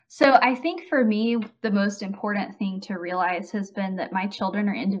So I think for me, the most important thing to realize has been that my children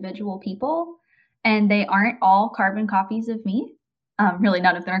are individual people and they aren't all carbon copies of me. Really,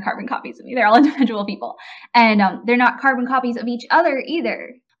 none of them are carbon copies of me. They're all individual people. And they're not carbon copies of each other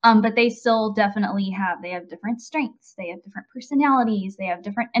either. But they still definitely they have different strengths, they have different personalities, they have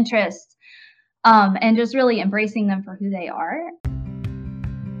different interests, and just really embracing them for who they are.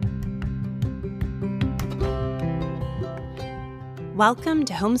 Welcome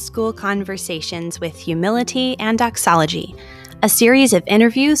to Homeschool Conversations with Humility and Doxology, a series of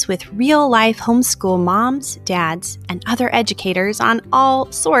interviews with real-life homeschool moms, dads, and other educators on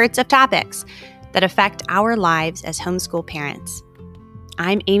all sorts of topics that affect our lives as homeschool parents.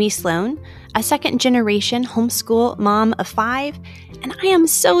 I'm Amy Sloan, a second-generation homeschool mom of 5, and I am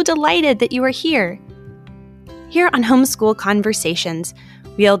so delighted that you are here. Here on Homeschool Conversations,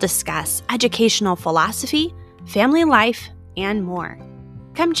 we'll discuss educational philosophy, family life, and more.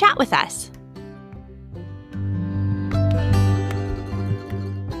 Come chat with us.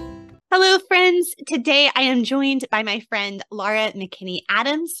 Hello, friends. Today I am joined by my friend Laura McKinney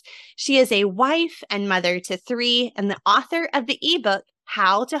Adams. She is a wife and mother to 3 and the author of the ebook,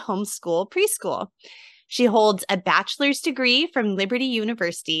 How to Homeschool Preschool. She holds a bachelor's degree from Liberty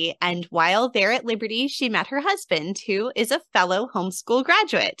University, and while there at Liberty, she met her husband, who is a fellow homeschool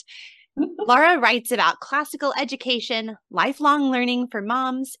graduate. Laura writes about classical education, lifelong learning for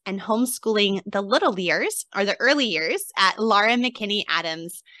moms, and homeschooling the little years, or the early years, at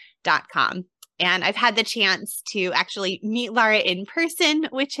lauramckinneyadams.com. And I've had the chance to actually meet Laura in person,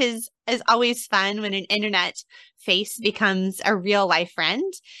 which is always fun when an internet face becomes a real life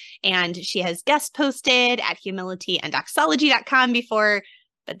friend. And she has guest posted at humilityanddoxology.com before,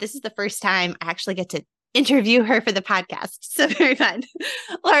 but this is the first time I actually get to interview her for the podcast. So very fun.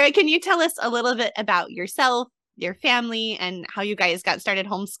 Laura, can you tell us a little bit about yourself, your family, and how you guys got started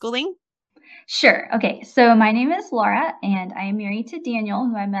homeschooling? Sure. Okay. So my name is Laura, and I am married to Daniel,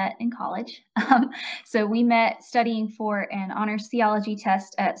 who I met in college. So we met studying for an honors theology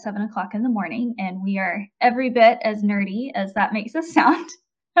test at 7:00 in the morning, and we are every bit as nerdy as that makes us sound.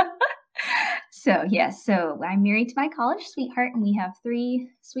 So yes, so I'm married to my college sweetheart, and we have 3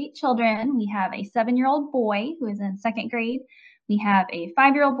 sweet children. We have a 7-year-old boy who is in 2nd grade. We have a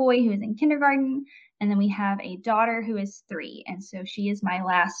 5-year-old boy who is in kindergarten, and then we have a daughter who is 3. And so she is my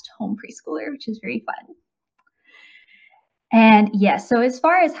last home preschooler, which is very fun. And yes, so as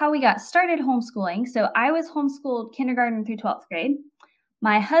far as how we got started homeschooling, so I was homeschooled kindergarten through 12th grade.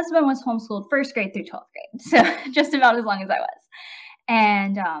 My husband was homeschooled 1st grade through 12th grade, so just about as long as I was.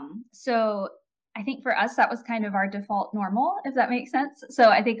 And so I think for us, that was kind of our default normal, if that makes sense. So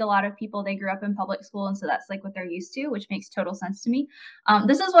I think a lot of people, they grew up in public school, and so that's like what they're used to, which makes total sense to me.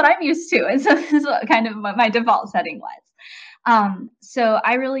 This is what I'm used to, and so this is what kind of what my default setting was. So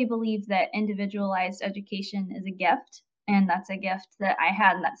I really believe that individualized education is a gift, and that's a gift that I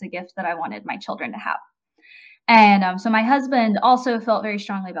had, and that's a gift that I wanted my children to have. And so my husband also felt very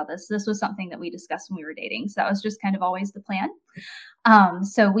strongly about this. This was something that we discussed when we were dating. So that was just kind of always the plan.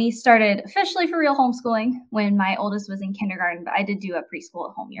 So we started officially for real homeschooling when my oldest was in kindergarten, but I did do a preschool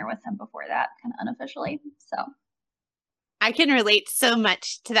at home year with him before that, kind of unofficially. So I can relate so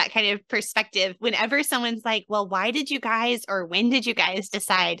much to that kind of perspective. Whenever someone's like, well, why did you guys, or when did you guys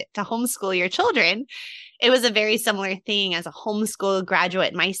decide to homeschool your children? It was a very similar thing as a homeschool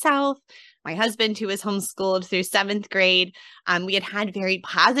graduate myself. My husband, who was homeschooled through 7th grade, we had very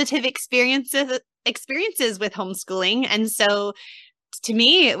positive experiences with homeschooling. And so to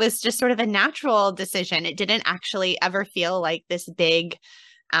me, it was just sort of a natural decision. It didn't actually ever feel like this big,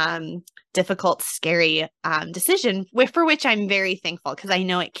 difficult, scary decision, for which I'm very thankful, because I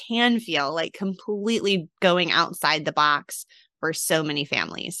know it can feel like completely going outside the box for so many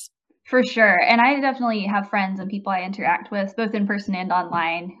families. for sure. And I definitely have friends and people I interact with, both in person and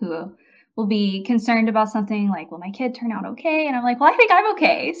online, who will be concerned about something like, will my kid turn out okay? And I'm like, well, I think I'm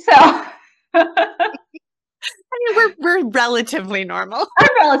okay. So I mean, we're relatively normal. I'm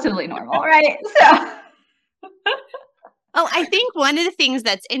relatively normal, right? So Well, I think one of the things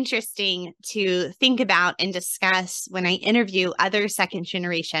that's interesting to think about and discuss when I interview other second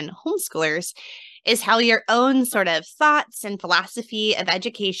generation homeschoolers is how your own sort of thoughts and philosophy of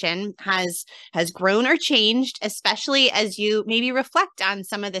education has grown or changed, especially as you maybe reflect on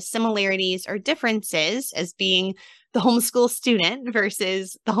some of the similarities or differences as being the homeschool student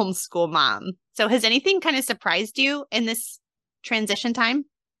versus the homeschool mom. So has anything kind of surprised you in this transition time?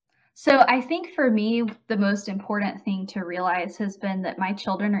 So I think for me, the most important thing to realize has been that my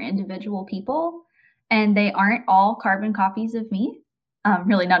children are individual people and they aren't all carbon copies of me.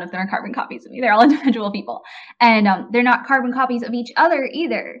 Really, none of them are carbon copies of me. They're all individual people. And they're not carbon copies of each other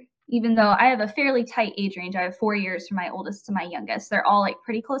either, even though I have a fairly tight age range. I have 4 years from my oldest to my youngest. They're all like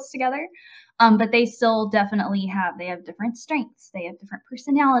pretty close together. But they still definitely have different strengths. They have different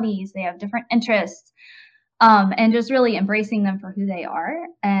personalities. They have different interests. And just really embracing them for who they are.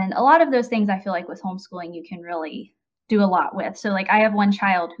 And a lot of those things I feel like with homeschooling, you can really do a lot with. So like I have one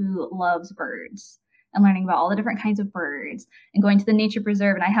child who loves birds and learning about all the different kinds of birds and going to the nature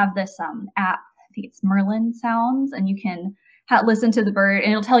preserve. And I have this app, I think it's Merlin Sounds, and you can listen to the bird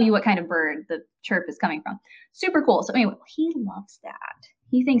and it'll tell you what kind of bird the chirp is coming from. Super cool. So anyway, he loves that.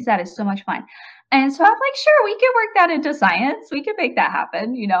 He thinks that is so much fun. And so I'm like, sure, we can work that into science. We can make that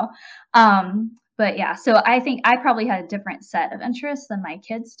happen, you know? But yeah, so I think I probably had a different set of interests than my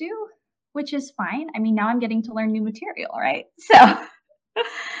kids do, which is fine. I mean, now I'm getting to learn new material, right? So,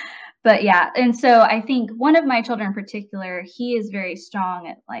 but yeah, and so I think one of my children in particular, he is very strong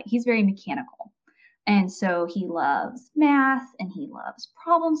at he's very mechanical. And so he loves math and he loves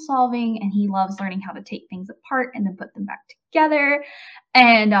problem solving and he loves learning how to take things apart and then put them back together.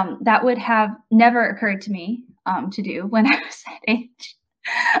 And that would have never occurred to me to do when I was that age.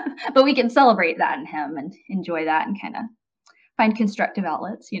 But we can celebrate that in him and enjoy that and kind of find constructive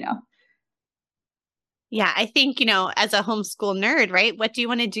outlets, you know. Yeah, I think, as a homeschool nerd, right? What do you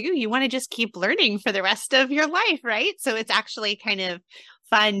want to do? You want to just keep learning for the rest of your life, right? So it's actually kind of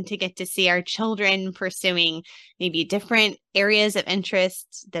fun to get to see our children pursuing maybe different areas of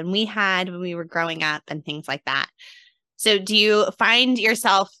interest than we had when we were growing up and things like that. So do you find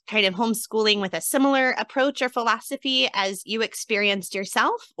yourself kind of homeschooling with a similar approach or philosophy as you experienced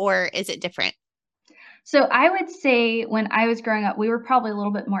yourself, or is it different? So I would say when I was growing up, we were probably a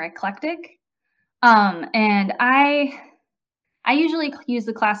little bit more eclectic. And I usually use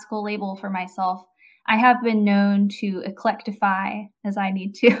the classical label for myself. I have been known to eclectify as I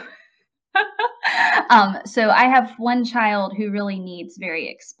need to. So I have one child who really needs very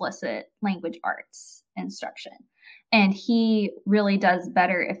explicit language arts instruction. And he really does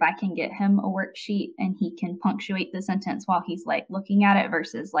better if I can get him a worksheet and he can punctuate the sentence while he's like looking at it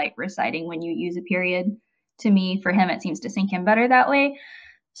versus like reciting when you use a period. To me, for him, it seems to sink in better that way.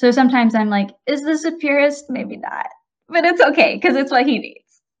 So sometimes I'm like, is this a purist? Maybe not. But it's okay because it's what he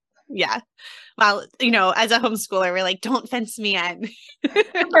needs. Yeah. Well, as a homeschooler, we're like, don't fence me in.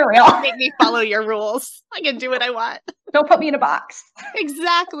 For real. Don't make me follow your rules. I can do what I want. Don't put me in a box.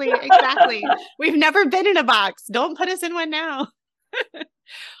 Exactly. We've never been in a box. Don't put us in one now.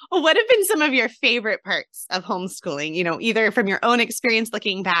 Well, what have been some of your favorite parts of homeschooling, either from your own experience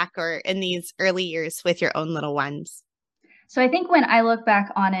looking back or in these early years with your own little ones? So I think when I look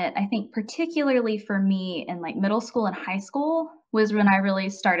back on it, I think particularly for me in like middle school and high school was when I really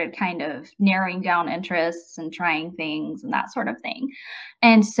started kind of narrowing down interests and trying things and that sort of thing.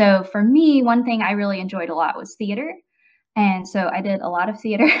 And so for me, one thing I really enjoyed a lot was theater. And so I did a lot of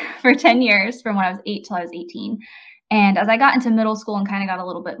theater for 10 years from when I was 8 till I was 18. And as I got into middle school and kind of got a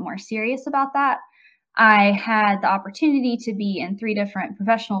little bit more serious about that, I had the opportunity to be in 3 different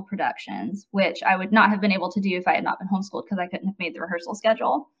professional productions, which I would not have been able to do if I had not been homeschooled because I couldn't have made the rehearsal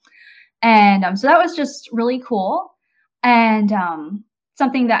schedule. And so that was just really cool. And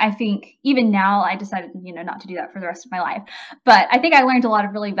something that I think even now I decided, not to do that for the rest of my life. But I think I learned a lot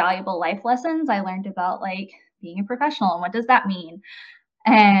of really valuable life lessons. I learned about like being a professional and what does that mean?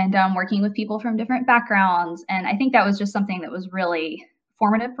 And working with people from different backgrounds. And I think that was just something that was really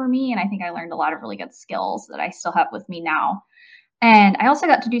formative for me. And I think I learned a lot of really good skills that I still have with me now. And I also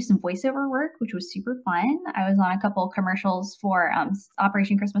got to do some voiceover work, which was super fun. I was on a couple of commercials for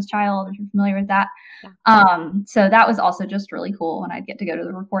Operation Christmas Child, if you're familiar with that. So that was also just really cool when I'd get to go to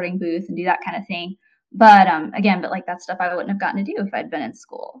the recording booth and do that kind of thing. But again, like that stuff I wouldn't have gotten to do if I'd been in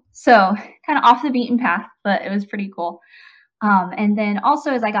school. So kind of off the beaten path, but it was pretty cool. And then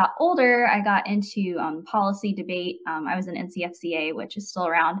also as I got older, I got into policy debate. I was in NCFCA, which is still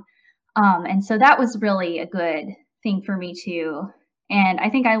around. And so that was really a good thing for me too. And I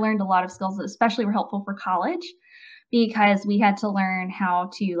think I learned a lot of skills that especially were helpful for college because we had to learn how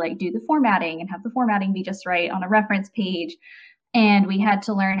to like do the formatting and have the formatting be just right on a reference page. And we had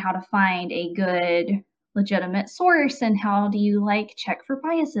to learn how to find a good legitimate source and how do you like check for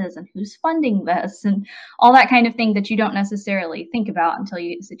biases and who's funding this and all that kind of thing that you don't necessarily think about until you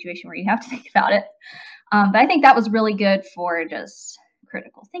get in a situation where you have to think about it. But I think that was really good for just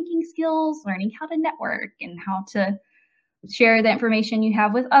critical thinking skills, learning how to network and how to share the information you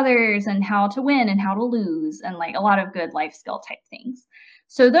have with others and how to win and how to lose and like a lot of good life skill type things.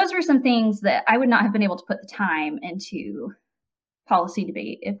 So those were some things that I would not have been able to put the time into policy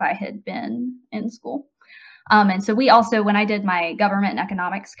debate if I had been in school. And so we also, when I did my government and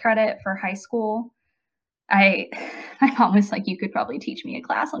economics credit for high school, my mom was like, you could probably teach me a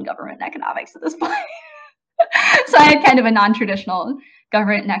class on government and economics at this point. So I had kind of a non-traditional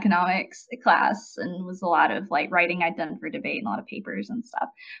government and economics class, and was a lot of like writing I'd done for debate and a lot of papers and stuff.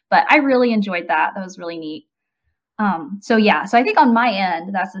 But I really enjoyed that. That was really neat. So yeah, so I think on my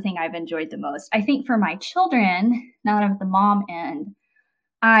end, that's the thing I've enjoyed the most. I think for my children, now that I'm at the mom end,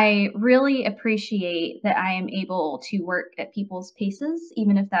 I really appreciate that I am able to work at people's paces,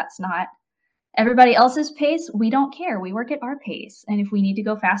 even if that's not everybody else's pace. We don't care. We work at our pace. And if we need to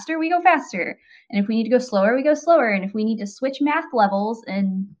go faster, we go faster. And if we need to go slower, we go slower. And if we need to switch math levels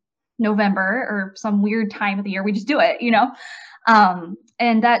in November or some weird time of the year, we just do it, you know?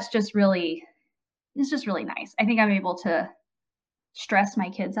 And that's just really, it's just really nice. I think I'm able to stress my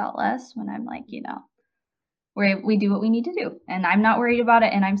kids out less when I'm like, you know, we do what we need to do, and I'm not worried about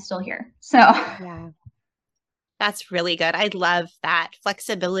it, and I'm still here. So Yeah. That's really good. I love that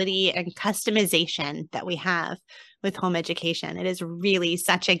flexibility and customization that we have with home education. It is really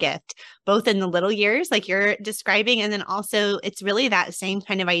such a gift, both in the little years, like you're describing, and then also it's really that same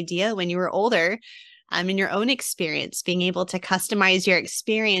kind of idea when you were older, in your own experience, being able to customize your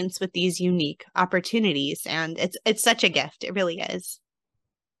experience with these unique opportunities. And it's such a gift. It really is.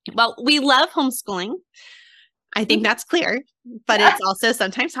 Well, we love homeschooling. I think that's clear, but yeah. it's also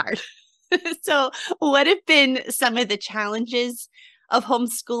sometimes hard. So, what have been some of the challenges of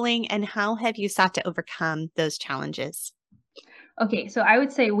homeschooling, and how have you sought to overcome those challenges? Okay, so I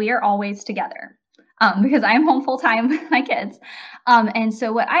would say we are always together, because I am home full time with my kids. And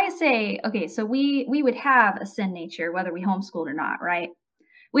so what I say, okay, so we would have a sin nature whether we homeschooled or not, right?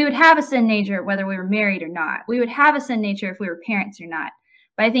 We would have a sin nature whether we were married or not. We would have a sin nature if we were parents or not.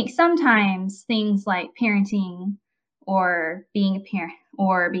 But I think sometimes things like parenting or being a parent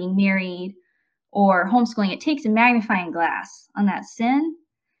or being married or homeschooling, it takes a magnifying glass on that sin.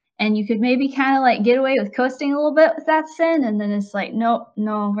 And you could maybe kind of like get away with coasting a little bit with that sin. And then it's like, nope,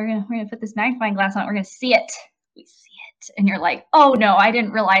 no, we're gonna put this magnifying glass on it. We're gonna see it. We see it. And you're like, oh no, I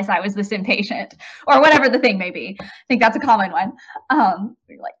didn't realize I was this impatient, or whatever the thing may be. I think that's a common one.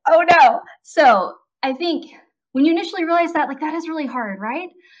 You're like, oh no. So I think when you initially realize that, like, that is really hard, right?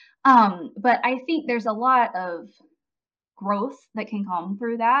 But I think there's a lot of growth that can come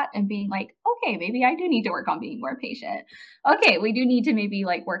through that, and being like, okay, maybe I do need to work on being more patient. Okay, we do need to maybe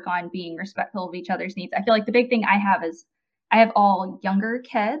like work on being respectful of each other's needs. I feel like the big thing I have is I have all younger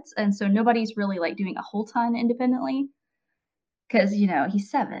kids, and so nobody's really like doing a whole ton independently, because you know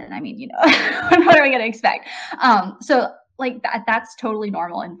he's 7. I mean, you know, what are we gonna expect? So like that's totally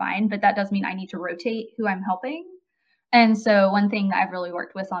normal and fine, but that does mean I need to rotate who I'm helping. And so one thing that I've really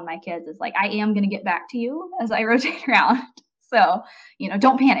worked with on my kids is like, I am going to get back to you as I rotate around. So, you know,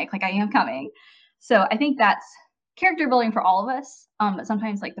 don't panic, like I am coming. So I think that's character building for all of us. But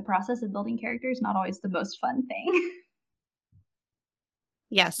sometimes like the process of building character is not always the most fun thing.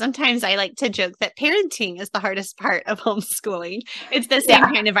 Yeah, sometimes I like to joke that parenting is the hardest part of homeschooling. It's the same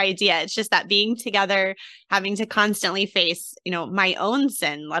Yeah. kind of idea. It's just that being together, having to constantly face, my own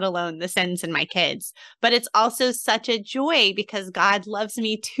sin, let alone the sins in my kids. But it's also such a joy because God loves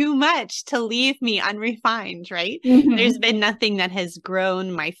me too much to leave me unrefined, right? There's Mm-hmm. been nothing that has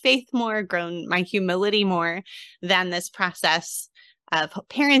grown my faith more, grown my humility more than this process of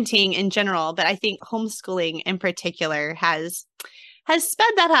parenting in general. But I think homeschooling in particular has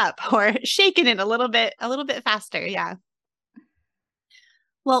sped that up or shaken it a little bit faster. Yeah.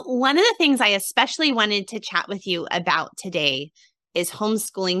 Well, one of the things I especially wanted to chat with you about today is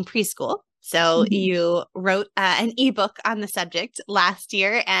homeschooling preschool. So Mm-hmm. you wrote an ebook on the subject last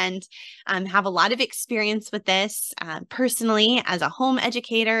year and have a lot of experience with this personally as a home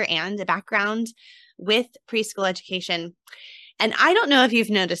educator and a background with preschool education. And I don't know if you've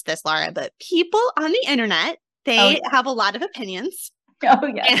noticed this, Laura, but people on the internet, Oh, they yeah. have a lot of opinions Oh,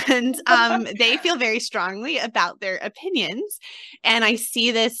 yes. and they feel very strongly about their opinions. And I see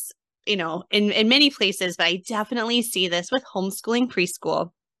this, in many places, but I definitely see this with homeschooling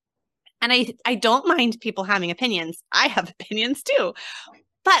preschool. And I don't mind people having opinions. I have opinions too.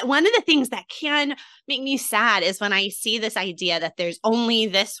 But one of the things that can make me sad is when I see this idea that there's only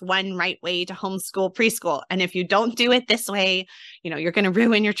this one right way to homeschool preschool. And if you don't do it this way, you're going to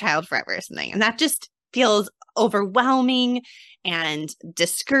ruin your child forever or something. And that just feels overwhelming and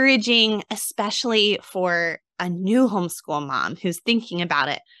discouraging, especially for a new homeschool mom who's thinking about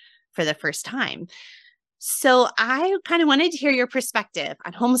it for the first time. So I kind of wanted to hear your perspective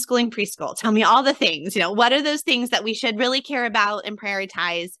on homeschooling preschool. Tell me all the things, what are those things that we should really care about and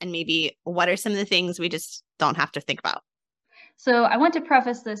prioritize? And maybe what are some of the things we just don't have to think about? So I want to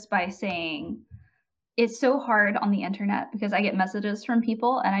preface this by saying it's so hard on the internet because I get messages from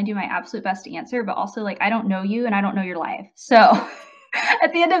people and I do my absolute best to answer, but also, like, I don't know you and I don't know your life. So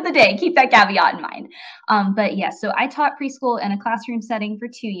at the end of the day, keep that caveat in mind. But yeah, so I taught preschool in a classroom setting for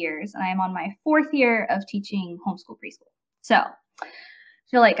 2 years, and I am on my 4th year of teaching homeschool preschool. So I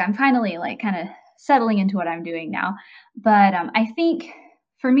feel like I'm finally like kind of settling into what I'm doing now. But I think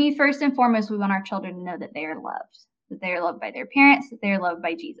for me, first and foremost, we want our children to know that they are loved, that they are loved by their parents, that they are loved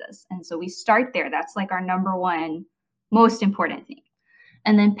by Jesus. And so we start there. That's like our number one most important thing.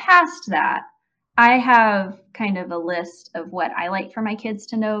 And then past that, I have kind of a list of what I like for my kids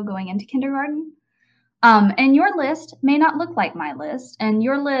to know going into kindergarten. And your list may not look like my list. And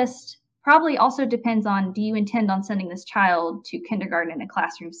your list probably also depends on, do you intend on sending this child to kindergarten in a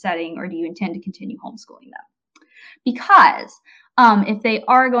classroom setting, or do you intend to continue homeschooling them? Because if they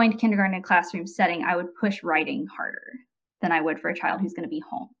are going to kindergarten in a classroom setting, I would push writing harder than I would for a child who's going to be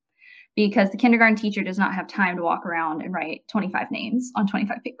home. Because the kindergarten teacher does not have time to walk around and write 25 names on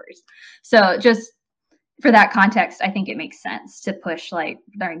 25 papers. So just for that context, I think it makes sense to push like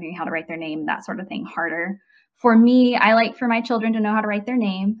learning how to write their name, that sort of thing, harder. For me, I like for my children to know how to write their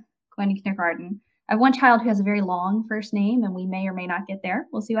name going to kindergarten. I have one child who has a very long first name, and we may or may not get there.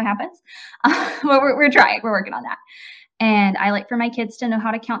 We'll see what happens. But we're trying. We're working on that. And I like for my kids to know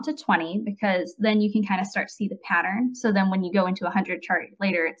how to count to 20, because then you can kind of start to see the pattern. So then when you go into a 100 chart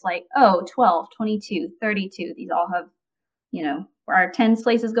later, it's like, oh, 12, 22, 32. These all have, our tens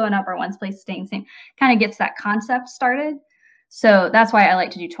places going up, our ones place staying the same. Kind of gets that concept started. So that's why I like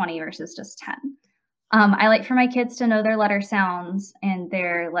to do 20 versus just 10. I like for my kids to know their letter sounds and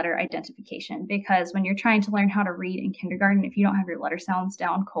their letter identification, because when you're trying to learn how to read in kindergarten, if you don't have your letter sounds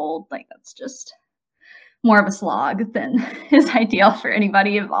down cold, like that's just more of a slog than is ideal for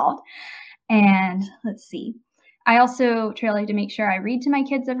anybody involved. And let's see. I also try to make sure I read to my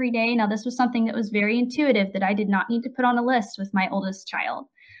kids every day. Now, this was something that was very intuitive that I did not need to put on a list with my oldest child.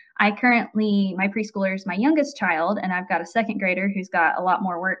 My preschooler is my youngest child, and I've got a second grader who's got a lot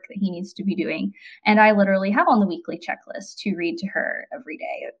more work that he needs to be doing. And I literally have on the weekly checklist to read to her every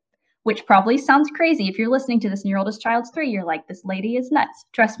day, which probably sounds crazy. If you're listening to this and your oldest child's 3, you're like, this lady is nuts.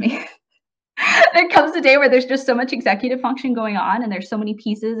 Trust me. There comes a day where there's just so much executive function going on and there's so many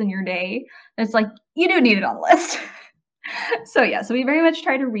pieces in your day. It's like, you do need it on the list. So we very much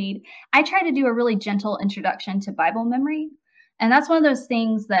try to read. I try to do a really gentle introduction to Bible memory. And that's one of those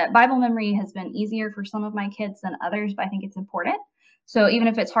things that Bible memory has been easier for some of my kids than others, but I think it's important. So even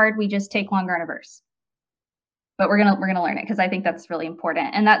if it's hard, we just take longer on a verse. But we're gonna learn it, because I think that's really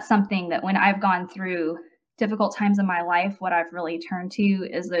important. And that's something that when I've gone through difficult times in my life, what I've really turned to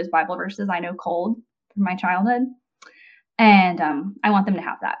is those Bible verses I know cold from my childhood. And I want them to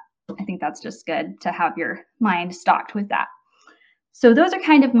have that. I think that's just good to have your mind stocked with that. So those are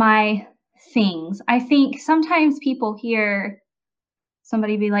kind of my things. I think sometimes people hear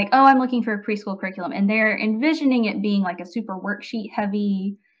somebody be like, oh, I'm looking for a preschool curriculum, and they're envisioning it being like a super worksheet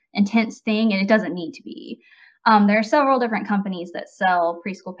heavy, intense thing, and it doesn't need to be. There are several different companies that sell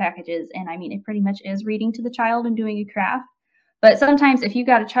preschool packages, and I mean, it pretty much is reading to the child and doing a craft. But sometimes if you've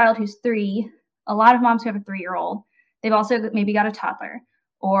got a child who's 3, a lot of moms who have a 3-year-old, they've also maybe got a toddler,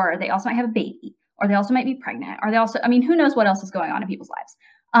 or they also might have a baby, or they also might be pregnant, or who knows what else is going on in people's lives.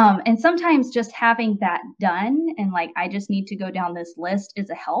 And sometimes just having that done and like, I just need to go down this list is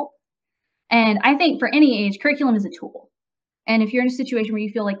a help. And I think for any age, curriculum is a tool. And if you're in a situation where you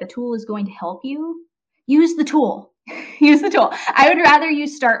feel like the tool is going to help you, use the tool. Use the tool. I would rather you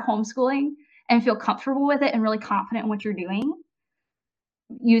start homeschooling and feel comfortable with it and really confident in what you're doing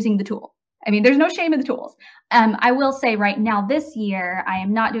using the tool. I mean, there's no shame in the tools. I will say right now, this year, I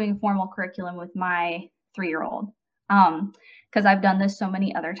am not doing a formal curriculum with my 3-year-old. Because I've done this so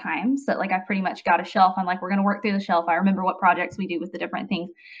many other times that like I've pretty much got a shelf. I'm like, we're going to work through the shelf. I remember what projects we do with the different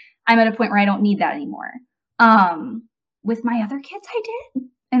things. I'm at a point where I don't need that anymore. With my other kids, I did.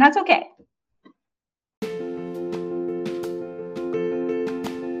 And that's okay.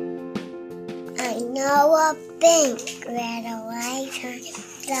 I know a pink little lighter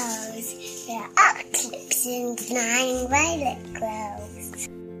clothes. There are clips and 9 violet clothes.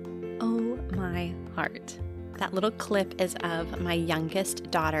 Oh my heart. That little clip is of my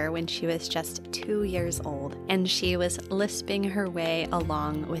youngest daughter when she was just 2 years old, and she was lisping her way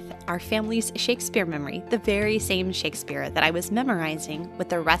along with our family's Shakespeare memory, the very same Shakespeare that I was memorizing with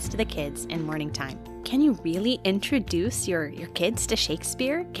the rest of the kids in morning time. can you really introduce your kids to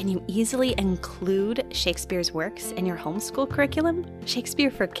Shakespeare? Can you easily include Shakespeare's works in your homeschool curriculum?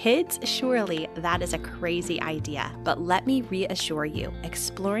 Shakespeare for kids? Surely that is a crazy idea. But let me reassure you,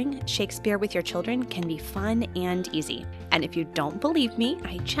 exploring Shakespeare with your children can be fun and easy. And if you don't believe me,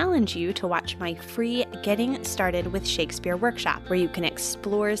 I challenge you to watch my free Getting Started with Shakespeare workshop, where you can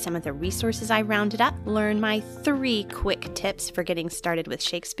explore some of the resources I rounded up, learn my 3 quick tips for getting started with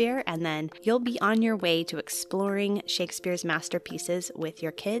Shakespeare, and then you'll be on your way to exploring Shakespeare's masterpieces with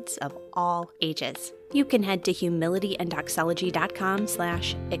your kids of all ages. You can head to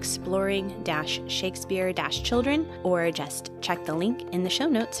humility-and-doxology.com/exploring-Shakespeare-children, or just check the link in the show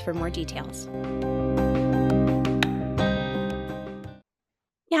notes for more details.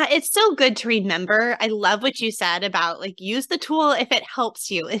 Yeah, it's so good to remember. I love what you said about use the tool if it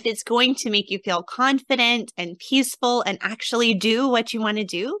helps you, if it's going to make you feel confident and peaceful and actually do what you want to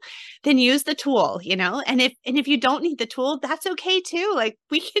do, then use the tool, And if you don't need the tool, that's okay too.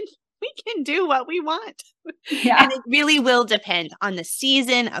 We can do what we want. Yeah. And it really will depend on the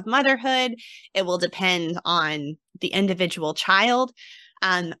season of motherhood. It will depend on the individual child.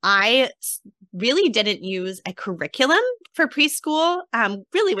 I really didn't use a curriculum for preschool,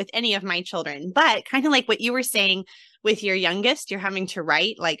 really with any of my children, but kind of like what you were saying with your youngest, you're having to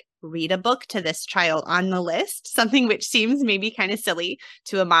read a book to this child on the list, something which seems maybe kind of silly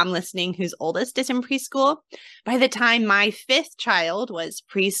to a mom listening whose oldest is in preschool. By the time my 5th child was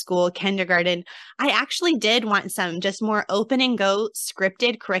preschool, kindergarten, I actually did want some just more open and go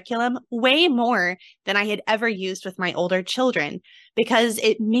scripted curriculum, way more than I had ever used with my older children, because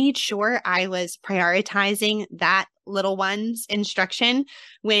it made sure I was prioritizing that little one's instruction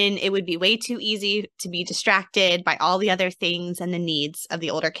when it would be way too easy to be distracted by all the other things and the needs of the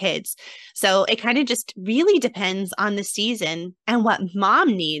older kids. So it kind of just really depends on the season and what mom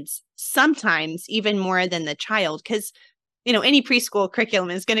needs, sometimes even more than the child, because any preschool curriculum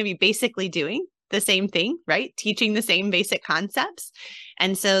is going to be basically doing the same thing, right? Teaching the same basic concepts.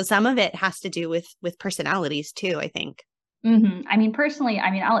 And so some of it has to do with personalities too, I think. Mm-hmm. Personally,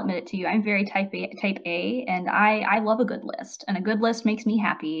 I'll admit it to you. I'm very type A, and I love a good list, and a good list makes me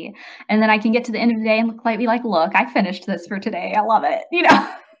happy. And then I can get to the end of the day and be like, look, I finished this for today. I love it,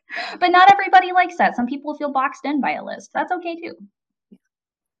 But not everybody likes that. Some people feel boxed in by a list. That's okay too.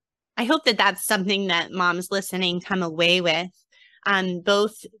 I hope that that's something that moms listening come away with,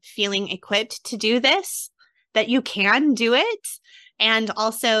 both feeling equipped to do this, that you can do it, and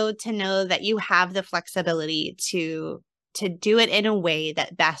also to know that you have the flexibility to do it in a way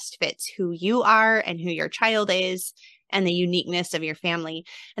that best fits who you are and who your child is and the uniqueness of your family.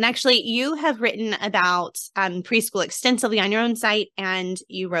 And actually, you have written about preschool extensively on your own site, and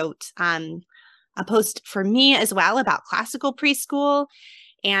you wrote a post for me as well about classical preschool.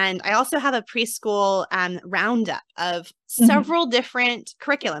 And I also have a preschool roundup of several different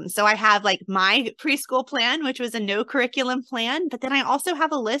curriculums. So I have my preschool plan, which was a no curriculum plan, but then I also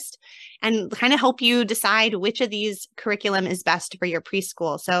have a list and kind of help you decide which of these curriculum is best for your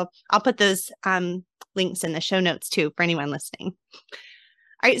preschool. So I'll put those links in the show notes too for anyone listening.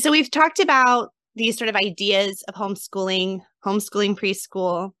 All right, so we've talked about these sort of ideas of homeschooling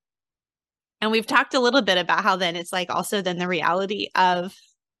preschool. And we've talked a little bit about how then it's also then the reality of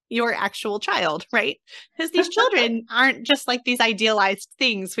your actual child, right? Because these children aren't just these idealized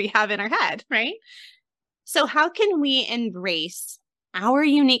things we have in our head, right? So how can we embrace our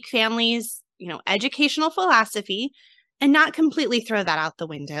unique families, educational philosophy, and not completely throw that out the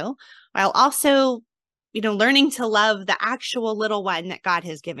window, while also, learning to love the actual little one that God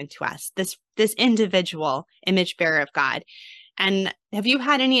has given to us, this individual image bearer of God? And have you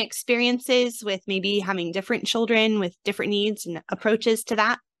had any experiences with maybe having different children with different needs and approaches to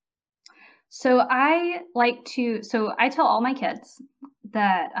that? So I tell all my kids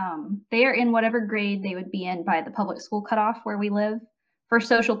that they are in whatever grade they would be in by the public school cutoff where we live for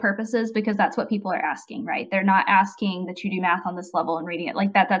social purposes, because that's what people are asking, right? They're not asking that you do math on this level and reading it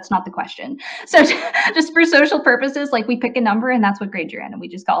like that. That's not the question. So just for social purposes, we pick a number and that's what grade you're in, and we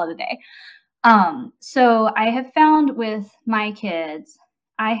just call it a day. So I have found with my kids,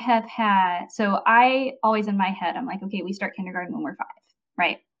 I always in my head, I'm like, okay, we start kindergarten when we're 5,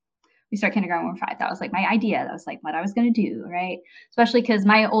 right? We start kindergarten when we're 5. That was my idea. That was what I was going to do, right? Especially because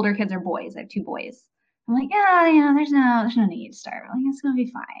my older kids are boys. I have 2 boys. I'm like, yeah, there's no need to start. It's going to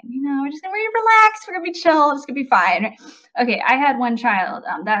be fine. We're just going to relax. We're going to be chill. It's going to be fine. Okay, I had one child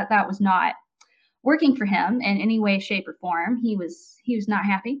that was not working for him in any way, shape, or form. He was not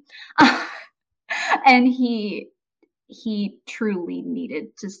happy. And he truly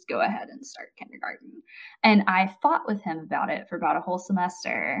needed to go ahead and start kindergarten. And I fought with him about it for about a whole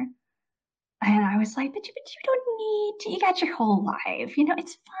semester. And I was like, but you don't need to, you got your whole life,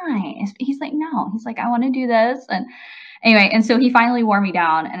 it's fine. He's like, no, he's like, I want to do this. And anyway, and so he finally wore me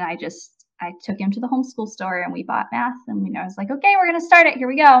down, and I took him to the homeschool store, and we bought math, and I was like, okay, we're going to start it. Here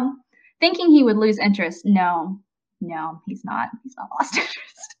we go. Thinking he would lose interest. No, he's not lost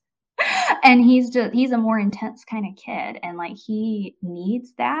interest. And he's a more intense kind of kid, and like he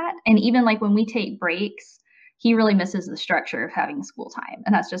needs that. And even like when we take breaks, he really misses the structure of having school time,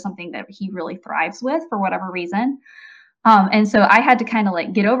 and that's just something that he really thrives with for whatever reason. And so I had to kind of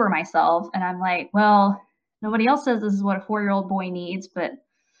like get over myself, and I'm like, well, nobody else says this is what a 4-year-old boy needs, but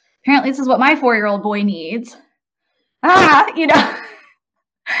apparently this is what my 4-year-old boy needs.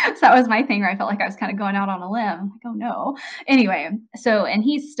 So that was my thing where I felt like I was kind of going out on a limb. Like, oh no. Anyway, and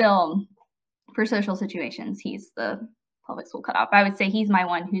he's still, for social situations, he's the public school cutoff. I would say he's my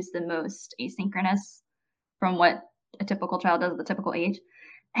one who's the most asynchronous from what a typical child does at the typical age.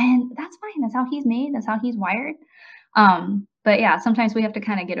 And that's fine. That's how he's made. That's how he's wired. But yeah, sometimes we have to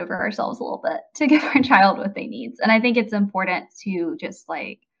kind of get over ourselves a little bit to give our child what they need. And I think it's important to just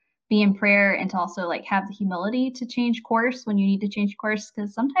like be in prayer and to also like have the humility to change course when you need to change course,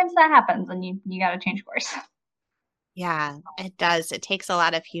 because sometimes that happens and you got to change course. Yeah, it does. It takes a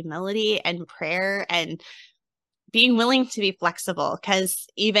lot of humility and prayer and being willing to be flexible, because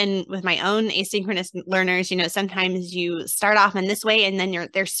even with my own asynchronous learners, sometimes you start off in this way and then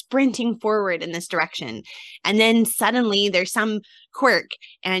they're sprinting forward in this direction. And then suddenly there's some quirk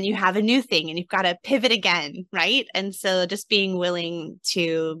and you have a new thing and you've got to pivot again, right? And so just being willing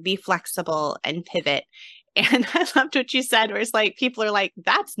to be flexible and pivot. And I loved what you said, where it's like, people are like,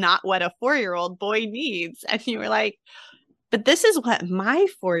 that's not what a 4-year-old boy needs. And you were like, but this is what my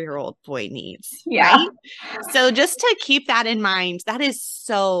 4-year-old boy needs. Yeah. Right? So just to keep that in mind, that is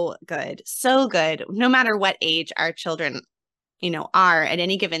so good. So good. No matter what age our children, are at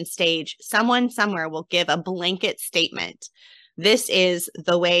any given stage, someone somewhere will give a blanket statement. This is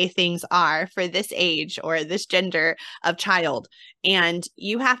the way things are for this age or this gender of child. And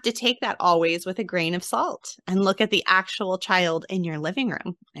you have to take that always with a grain of salt and look at the actual child in your living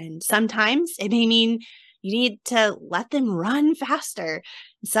room. And sometimes it may mean you need to let them run faster.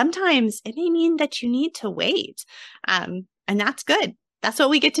 Sometimes it may mean that you need to wait. And that's good. That's what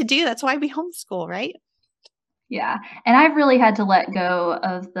we get to do. That's why we homeschool, right? Yeah. And I've really had to let go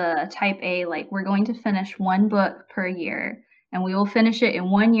of the type A, like we're going to finish one book per year and we will finish it in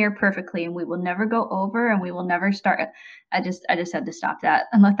 1 year perfectly and we will never go over and we will never start. I just had to stop that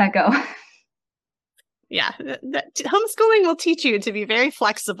and let that go. Yeah. Homeschooling will teach you to be very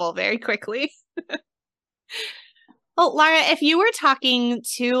flexible very quickly. Well, Lara, if you were talking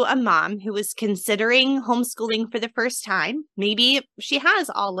to a mom who was considering homeschooling for the first time, maybe she has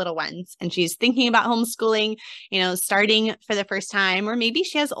all little ones and she's thinking about homeschooling, starting for the first time, or maybe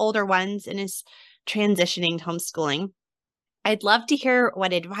she has older ones and is transitioning to homeschooling, I'd love to hear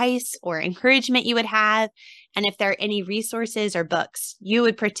what advice or encouragement you would have, and if there are any resources or books you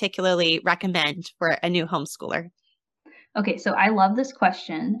would particularly recommend for a new homeschooler. Okay, so I love this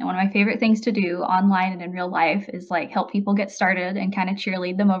question. And one of my favorite things to do online and in real life is like help people get started and kind of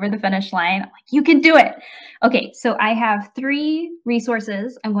cheerlead them over the finish line. I'm like, you can do it. Okay, so I have 3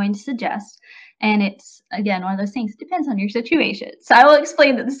 resources I'm going to suggest. And it's, again, one of those things, it depends on your situation. So I will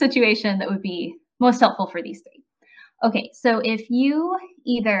explain the situation that would be most helpful for these 3. Okay, so if you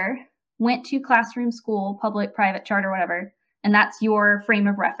either went to classroom school, public, private, charter, whatever, and that's your frame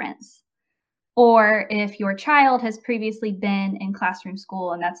of reference, or if your child has previously been in classroom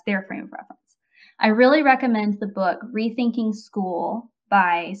school and that's their frame of reference, I really recommend the book Rethinking School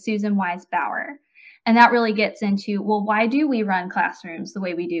by Susan Wise Bauer. And that really gets into, well, why do we run classrooms the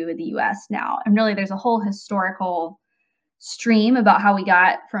way we do in the US now? And really there's a whole historical stream about how we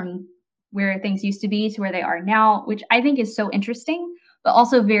got from where things used to be to where they are now, which I think is so interesting, but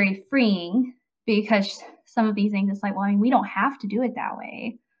also very freeing, because some of these things, it's like, well, I mean, we don't have to do it that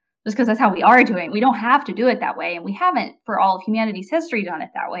way. Just because that's how we are doing. We don't have to do it that way. And we haven't for all of humanity's history done it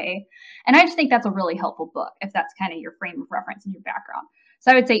that way. And I just think that's a really helpful book if that's kind of your frame of reference and your background.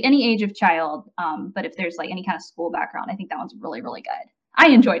 So I would say any age of child, but if there's like any kind of school background, I think that one's really, really good. I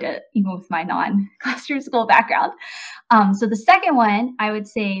enjoyed it, even with my non-classroom school background. So the second one, I would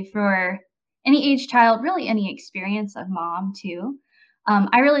say for any age child, really any experience of mom too.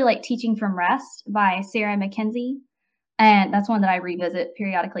 I really like Teaching from Rest by Sarah McKinney. And that's one that I revisit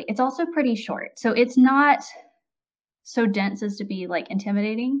periodically. It's also pretty short. So it's not so dense as to be like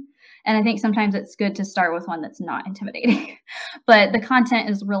intimidating. And I think sometimes it's good to start with one that's not intimidating. But the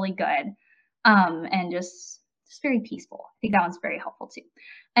content is really good. And just just very peaceful. I think that one's very helpful too.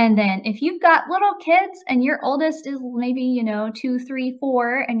 And then if you've got little kids and your oldest is maybe, 2, 3,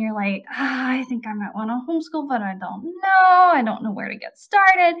 4, and you're like, I think I might want to homeschool, but I don't know. I don't know where to get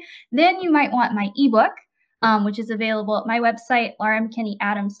started. Then you might want my ebook, which is available at my website,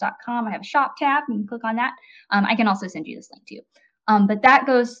 lauramckinneyadams.com. I have a shop tab. You can click on that. I can also send you this link too. But that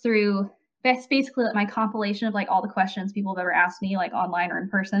goes through, that's basically my compilation of like all the questions people have ever asked me, like online or in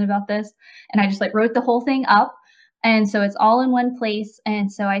person about this. And I just like wrote the whole thing up. And so it's all in one place.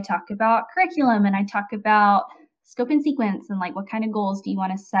 And so I talk about curriculum, and I talk about scope and sequence, and like what kind of goals do you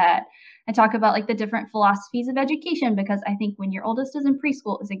want to set. I talk about like the different philosophies of education, because I think when your oldest is in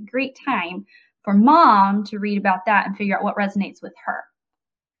preschool is a great time for mom to read about that and figure out what resonates with her,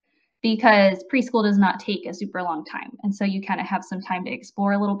 because preschool does not take a super long time. And so you kind of have some time to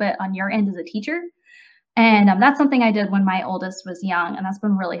explore a little bit on your end as a teacher. And that's something I did when my oldest was young. And that's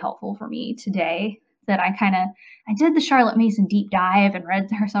been really helpful for me today, that I did the Charlotte Mason deep dive and read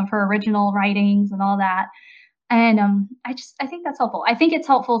some of her original writings and all that. And I think that's helpful. I think it's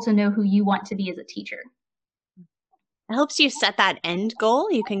helpful to know who you want to be as a teacher. It helps you set that end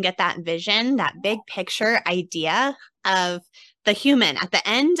goal. You can get that vision, that big picture idea of the human at the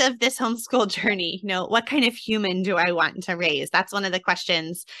end of this homeschool journey. What kind of human do I want to raise? That's one of the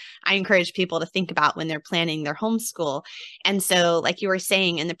questions I encourage people to think about when they're planning their homeschool. And so, like you were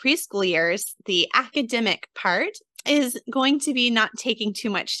saying, in the preschool years, the academic part is going to be not taking too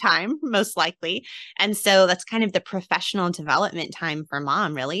much time, most likely. And so that's kind of the professional development time for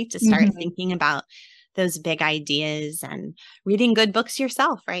mom, really, to start thinking about those big ideas and reading good books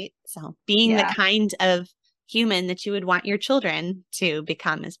yourself, right? So being the kind of human that you would want your children to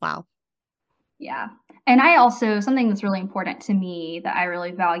become as well. Yeah. And I also, something that's really important to me that I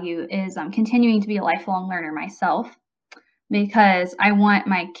really value is continuing to be a lifelong learner myself, because I want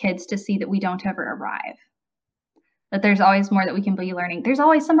my kids to see that we don't ever arrive, that there's always more that we can be learning. There's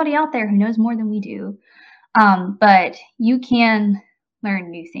always somebody out there who knows more than we do. But you can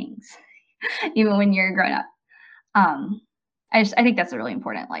learn new things even when you're grown up. I think that's a really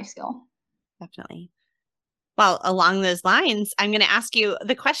important life skill. Definitely. Well, along those lines, I'm going to ask you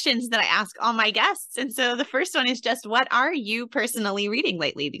the questions that I ask all my guests. And so the first one is just, what are you personally reading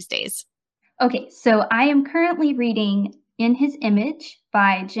lately these days? Okay, so I am currently reading In His Image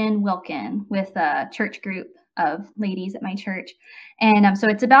by Jen Wilkin with a church group of ladies at my church. And so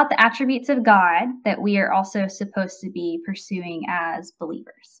it's about the attributes of God that we are also supposed to be pursuing as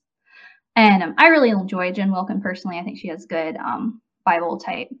believers. And I really enjoy Jen Wilkin personally. I think she has good Bible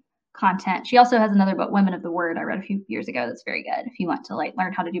type content. She also has another book, Women of the Word, I read a few years ago. That's very good if you want to like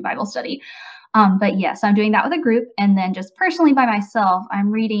learn how to do Bible study. But yes, I'm doing that with a group. And then just personally by myself,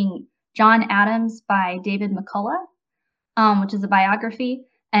 I'm reading John Adams by David McCullough, which is a biography.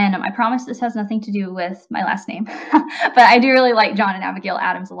 And I promise this has nothing to do with my last name, but I do really like John and Abigail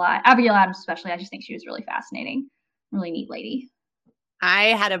Adams a lot. Abigail Adams especially, I just think she was really fascinating, really neat lady. I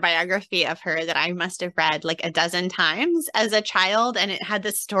had a biography of her that I must have read like a dozen times as a child. And it had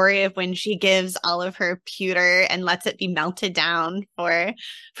the story of when she gives all of her pewter and lets it be melted down for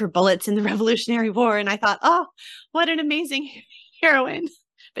bullets in the Revolutionary War. And I thought, oh, what an amazing heroine.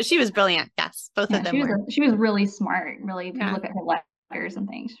 But she was brilliant. Yes, both of them were. She was really smart. Really, if you look at her letters and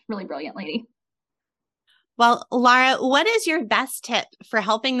things, really brilliant lady. Well, Laura, what is your best tip for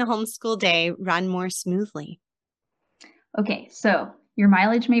helping the homeschool day run more smoothly? Okay, so your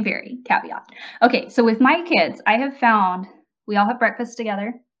mileage may vary, caveat. Okay, so with my kids, I have found we all have breakfast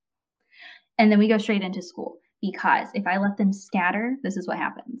together and then we go straight into school, because if I let them scatter, this is what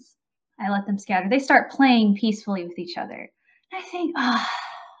happens. I let them scatter. They start playing peacefully with each other. And I think,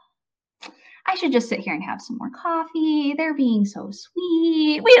 I should just sit here and have some more coffee. They're being so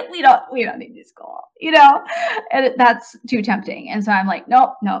sweet. We don't need to school, and that's too tempting. And so I'm like,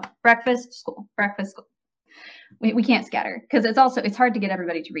 nope, breakfast, school. We can't scatter, because it's hard to get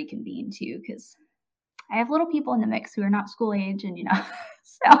everybody to reconvene too, because I have little people in the mix who are not school age, and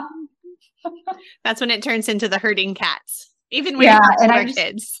so that's when it turns into the herding cats, even when you have more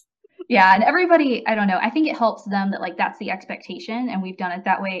kids. Yeah, and everybody, I don't know, I think it helps them that like that's the expectation, and we've done it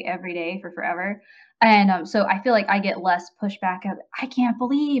that way every day for forever. And so I feel like I get less pushback of, I can't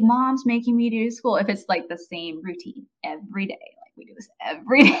believe mom's making me do school, if it's like the same routine every day, like we do this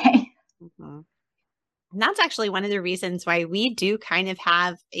every day. Mm-hmm. And that's actually one of the reasons why we do kind of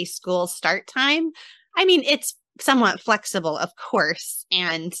have a school start time. I mean, it's somewhat flexible, of course,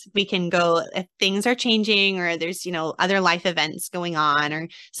 and we can go if things are changing or there's, other life events going on or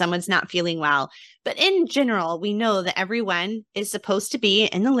someone's not feeling well. But in general, we know that everyone is supposed to be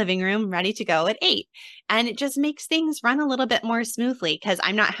in the living room ready to go at 8. And it just makes things run a little bit more smoothly because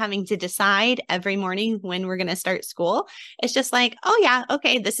I'm not having to decide every morning when we're going to start school. It's just like, oh yeah,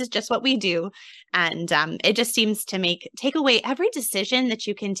 okay, this is just what we do. And it just seems to take away every decision that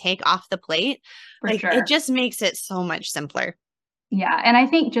you can take off the plate. For sure. It just makes it so much simpler. Yeah. And I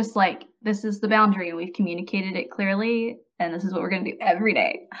think just like this is the boundary and we've communicated it clearly. And this is what we're going to do every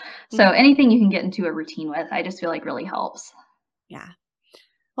day. So anything you can get into a routine with, I just feel like really helps. Yeah.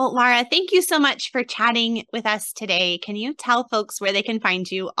 Well, Laura, thank you so much for chatting with us today. Can you tell folks where they can find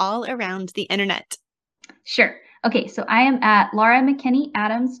you all around the internet? Sure. Okay. So I am at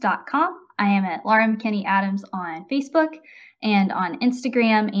lauramckinneyadams.com. I am at Laura McKinney Adams on Facebook and on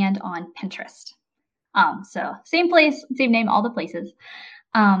Instagram and on Pinterest. So same place, same name, all the places.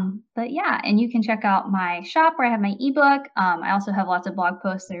 But yeah, and you can check out my shop where I have my ebook. I also have lots of blog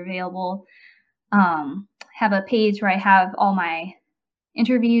posts that are available. Have a page where I have all my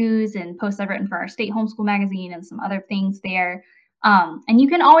interviews and posts I've written for our state homeschool magazine and some other things there. And you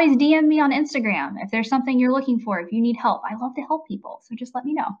can always DM me on Instagram if there's something you're looking for, if you need help. I love to help people. So just let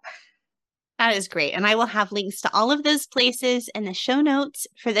me know. That is great. And I will have links to all of those places in the show notes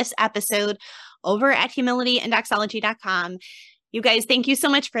for this episode over at humilityanddoxology.com. You guys, thank you so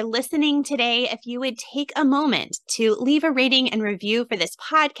much for listening today. If you would take a moment to leave a rating and review for this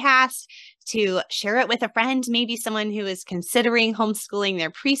podcast, to share it with a friend, maybe someone who is considering homeschooling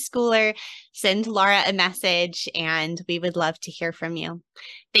their preschooler, send Laura a message, and we would love to hear from you.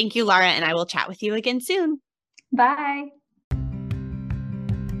 Thank you, Laura, and I will chat with you again soon. Bye.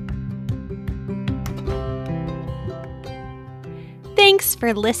 Thanks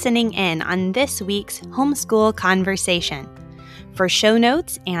for listening in on this week's Homeschool Conversation. For show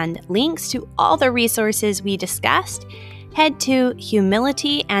notes and links to all the resources we discussed, head to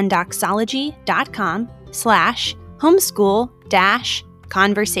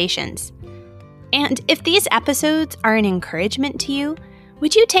humilityanddoxology.com/homeschool-conversations. And if these episodes are an encouragement to you,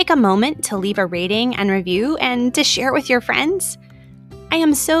 would you take a moment to leave a rating and review and to share with your friends? I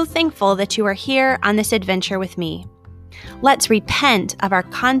am so thankful that you are here on this adventure with me. Let's repent of our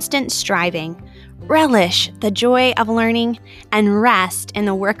constant striving, relish the joy of learning, and rest in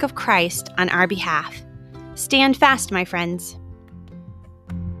the work of Christ on our behalf. Stand fast, my friends.